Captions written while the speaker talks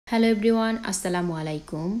Hello everyone, আসসালামু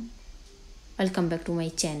আলাইকুম। Welcome back to my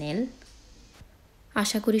channel.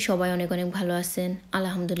 আশা করি সবাই অনেক অনেক ভালো আছেন।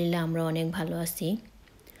 আলহামদুলিল্লাহ আমরা অনেক ভালো আছি।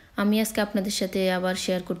 আমি আজকে আপনাদের সাথে আবার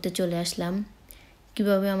শেয়ার করতে চলে আসলাম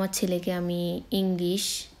কিভাবে আমার ছেলেকে আমি ইংলিশ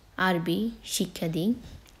আরবি শিক্ষা দিই।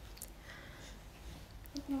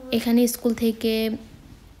 এখানে স্কুল থেকে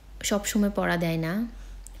সবসময় পড়া দেয় না,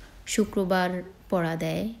 শুক্রবার পড়া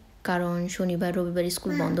দেয়, কারণ শনিবার রবিবার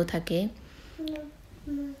স্কুল বন্ধ থাকে,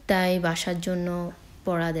 তাই বাসার জন্য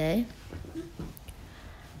পড়া দেয়।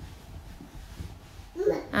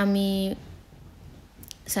 আমি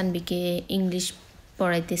সানবিকে ইংলিশ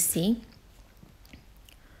পড়াইতেছি।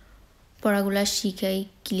 পড়াগুলা শিখাই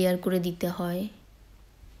ক্লিয়ার করে দিতে হয়,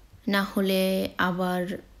 না হলে আবার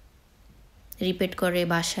রিপিট করে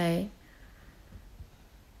বাসায়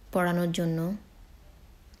পড়ানোর জন্য।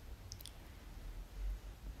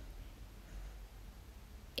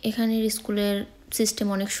 এখানের স্কুলের সিস্টেম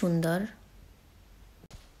অনেক সুন্দর।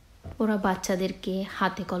 ওরা বাচ্চাদেরকে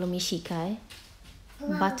হাতে কলমে শেখায়,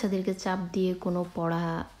 বাচ্চাদেরকে চাপ দিয়ে কোনো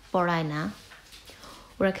পড়ায় না।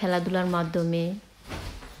 ওরা খেলাধুলার মাধ্যমে,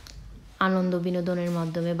 আনন্দ বিনোদনের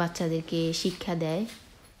মাধ্যমে বাচ্চাদেরকে শিক্ষা দেয়।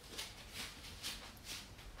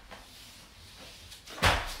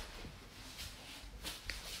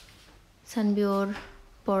 সানবি ওর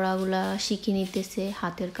পড়াগুলা শিখে নিতেছে,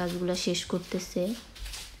 হাতের কাজগুলা শেষ করতেছে।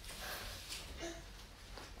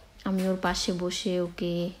 আমি ওর পাশে বসে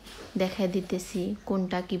ওকে দেখাই দিতেছি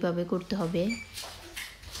কোনটা কিভাবে করতে হবে।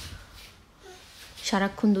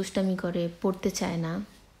 সারাক্ষণ দুষ্টামি করে, পড়তে চায় না।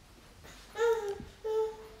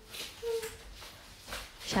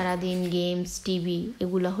 সারাদিন গেমস, টিভি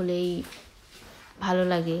এগুলো হলেই ভালো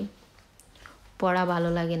লাগে, পড়া ভালো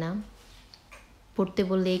লাগে না। পড়তে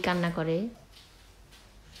বললেই কান্না করে।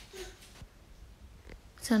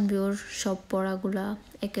 সানবি ওর সব পড়াগুলা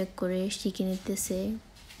এক এক করে শিখে নিতেছে,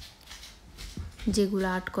 যেগুলো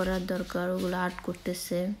আর্ট করার দরকার ওগুলো আর্ট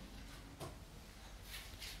করতেছে।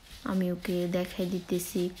 আমি ওকে দেখাই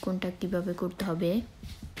দিতেছি কোনটা কিভাবে করতে হবে।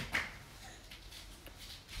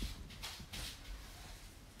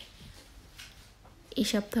 এই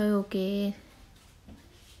সপ্তাহে ওকে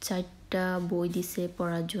 4টা বই দিছে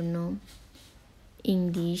পড়ার জন্য।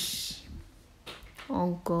 ইংলিশ,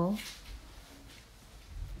 অঙ্ক,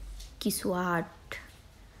 কিছু আর্ট।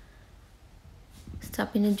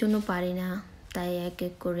 সাপিনের জন্য পারি না, তাই এক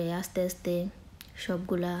এক করে আস্তে আস্তে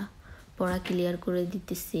সবগুলা পড়া ক্লিয়ার করে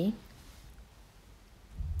দিতেছি।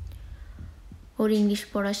 ওর ইংলিশ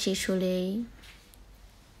পড়া শেষ হলেই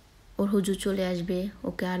ওর হুজুর চলে আসবে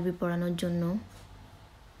ওকে আরবি পড়ানোর জন্য।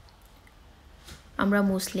 আমরা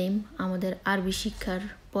মুসলিম, আমাদের আরবি শিক্ষার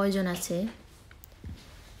প্রয়োজন আছে।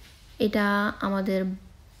 এটা আমাদের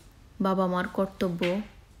বাবা মার কর্তব্য,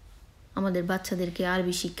 আমাদের বাচ্চাদেরকে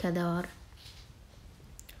আরবি শিক্ষা দেওয়ার।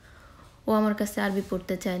 ও আমার কাছে আরবি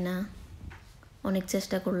পড়তে চায় না, অনেক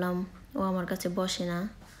চেষ্টা করলাম, ও আমার কাছে বসে না।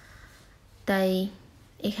 তাই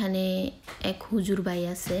এখানে এক হুজুর ভাই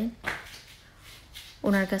আছে,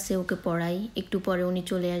 ওনার কাছে ওকে পড়াই। একটু পরে উনি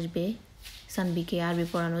চলে আসবে সানবিকে আরবি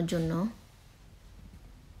পড়ানোর জন্য।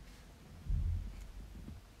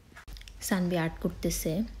 সানবি আর্ট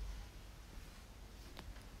করতেছে,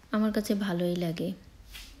 আমার কাছে ভালোই লাগে।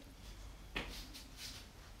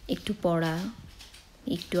 একটু পড়া,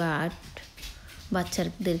 একটু আর্ট,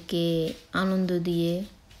 বাচ্চাদেরকে আনন্দ দিয়ে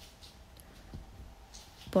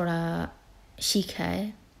পড়া শিখায়,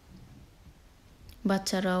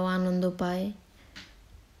 বাচ্চারাও আনন্দ পায়,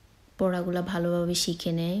 পড়াগুলা ভালোভাবে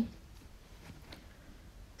শিখে নেয়।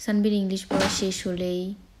 সানবির ইংলিশ পড়া শেষ হলেই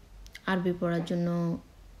আরবি পড়ার জন্য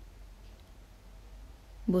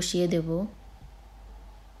বসিয়ে দেব।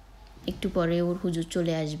 একটু পরে ওর হুজুর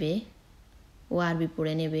চলে আসবে, ও আরবি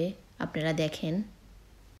পড়ে নেবে, আপনারা দেখেন।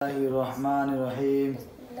 রহমান রহিম।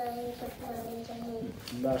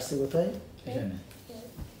 বার্ষিক কোথায়? এখানে।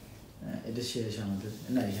 এটা শেষ আমাদের,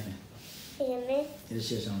 না এখানে, এটা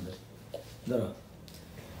শেষ আমাদের। ধরো,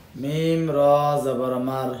 মিম র জবর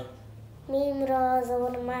মার, মিম র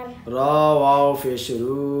জবর মার, র ওয়াও পেশ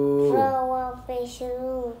রু, র ওয়াও পেশ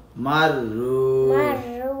রু, মাররু,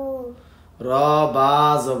 মাররু, র বা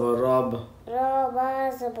জবর রব, র বা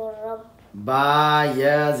জবর রব, বা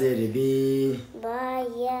ইয়া জের বি, বা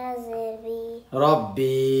ইয়া জের বি,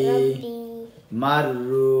 রব্বি, রব্বি,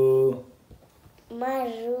 মাররু,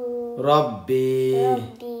 মাররু, রব্বি,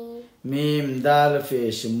 রব্বি, মিম দাল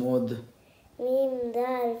পেশ মুদ, মিম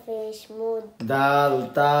দাল পেশ মুদ, দাল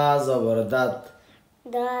তা জবর দাত,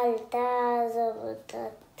 দাল তা জবর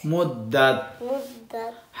দাত, মুদ্দাত,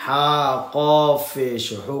 মুদ্দাত, হা কফ পেশ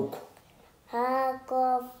হুক, হা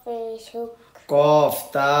কফ পেশ হুক, কফ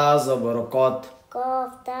তা জবর কত,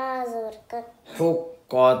 কফ তা জবর কত, হুক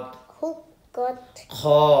কত قط খ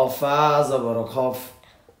ফা জবর খফ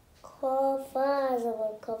خفا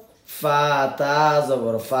زبر كف ফা তা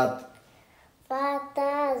জবর ফাত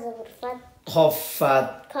فتا زبر فت খফাত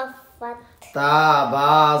كفت তা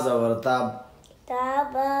বা জবর তাব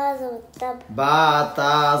تابا زبر تب বা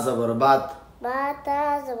তা জবর বাত باتا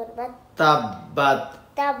زبر بت তাব্বাত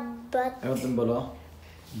تبت এখন তুমি বলো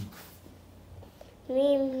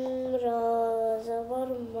ميم را زبر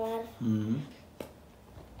مر হুম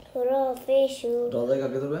را فيشو রজায়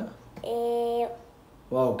কাকে ধরবে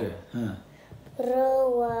ওকে হ্যাঁ رو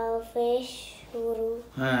وفيش ورو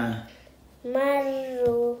হ্যাঁ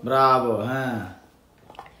مرو ব্রাভো হ্যাঁ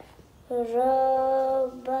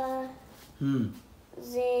ربا হুম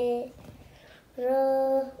زي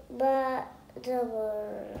ربا زبر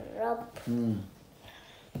رب হুম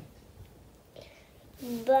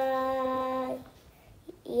با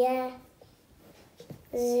يا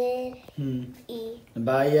زر হুম إي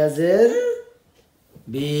বাইয়াজের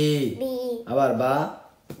বি بي আবার বা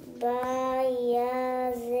با يا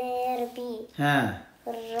زر بي হ্যাঁ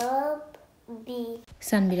رب بي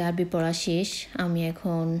সানবির আরবি পড়া শেষ। আমি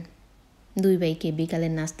এখন দুই ভাইকে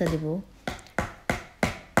বিকালের নাস্তা দেব।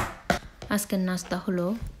 আজকের নাস্তা হলো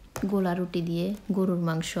গোলা রুটি দিয়ে গরুর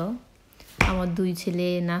মাংস। আমার দুই ছেলে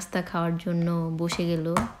নাস্তা খাওয়ার জন্য বসে গেল,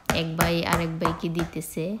 এক ভাই আরেক ভাইকে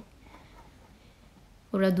দিতেছে।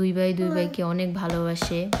 ওরা দুই ভাইকে অনেক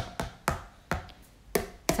ভালোবাসে।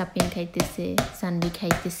 সাপিন খাইতেছে, সানবি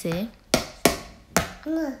খাইতেছে।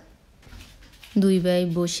 দুই ভাই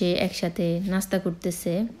বসে একসাথে নাস্তা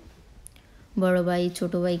করতেছে। বড় ভাই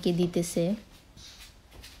ছোট ভাইকে দিতেছে।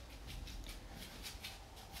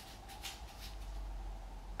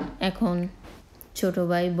 এখন ছোট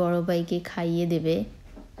ভাই বড় ভাইকে খাইয়ে দেবে।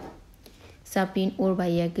 সাপিন ওর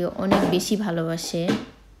ভাইয়াকে অনেক বেশি ভালোবাসে,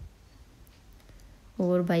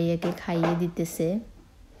 ওর ভাইয়াকে খাইয়ে দিতেছে,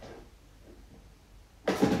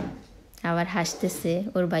 আবার হাসতেছে।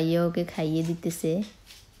 ওর ভাইয়া ওকে খাইয়ে দিতেছে।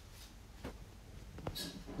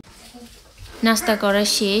 নাস্তা করা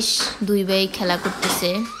শেষ, দুই ভাই খেলা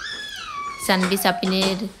করতেছে। সানবি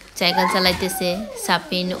সাপিনের সাইকেল চালাইতেছে,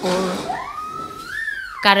 সাপিন ওর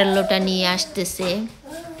কারেল্লোটা নিয়ে আসতেছে।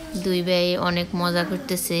 দুই ভাই অনেক মজা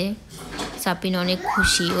করতেছে। সাপিন অনেক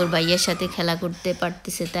খুশি ওর ভাইয়ের সাথে খেলা করতে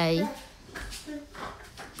পারতেছে তাই।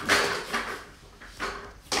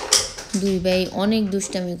 দুই ভাই অনেক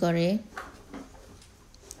দুষ্টামি করে।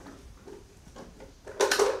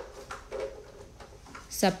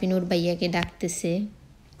 সাপিন ওর ভাইয়াকে ডাকতেছে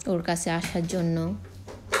ওর কাছে আসার জন্য।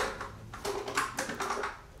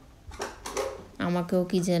 আমাকেও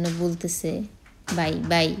কি যেন বলতেছে, বাই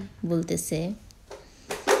বাই বলতেছে,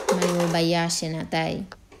 মানে ওর ভাইয়া আসে না তাই।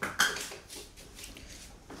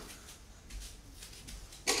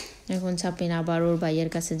 এখন সাপিন আবার ওর ভাইয়ের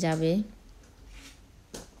কাছে যাবে।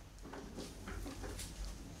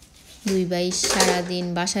 দুই ভাই সারাদিন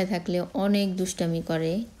বাসায় থাকলে অনেক দুষ্টামি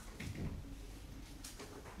করে।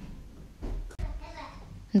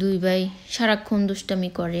 দুই ভাই সারাক্ষণ দুষ্টামি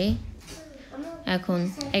করে। এখন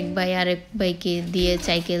এক ভাই আরেক ভাইকে দিয়ে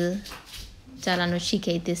সাইকেল চালানো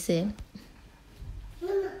শিখাইতেছে।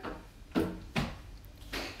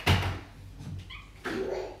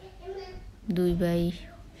 দুই ভাই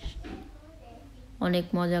অনেক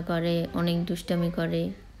মজা করে, অনেক দুষ্টামি করে।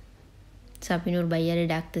 সাপিন ওর ভাইয়ারে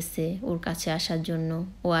ডাকতেছে ওর কাছে আসার জন্য,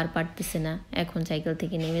 ও আর পারতেছে না, এখন সাইকেল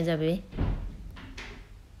থেকে নেমে যাবে।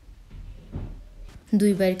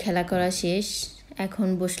 দুই ভাইয়ের খেলা করা শেষ, এখন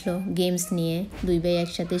বসলো গেমস নিয়ে। দুই ভাই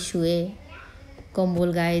একসাথে শুয়ে কম্বল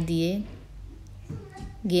গায়ে দিয়ে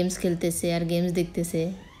গেমস খেলতেছে আর গেমস দেখতেছে।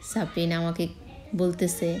 সাপিন আমাকে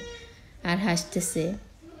বলতেছে আর হাসতেছে।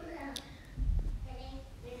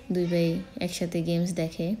 দুই ভাই একসাথে গেমস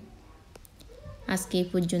দেখে। আজকে এই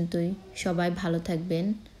পর্যন্তই, সবাই ভালো থাকবেন।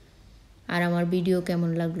 আর আমার ভিডিও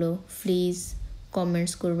কেমন লাগলো প্লিজ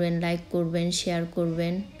কমেন্টস করবেন, লাইক করবেন, শেয়ার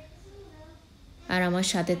করবেন আর আমার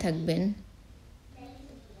সাথে থাকবেন।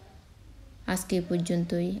 আজকে এই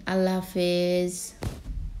পর্যন্তই, আল্লাহ হাফেজ।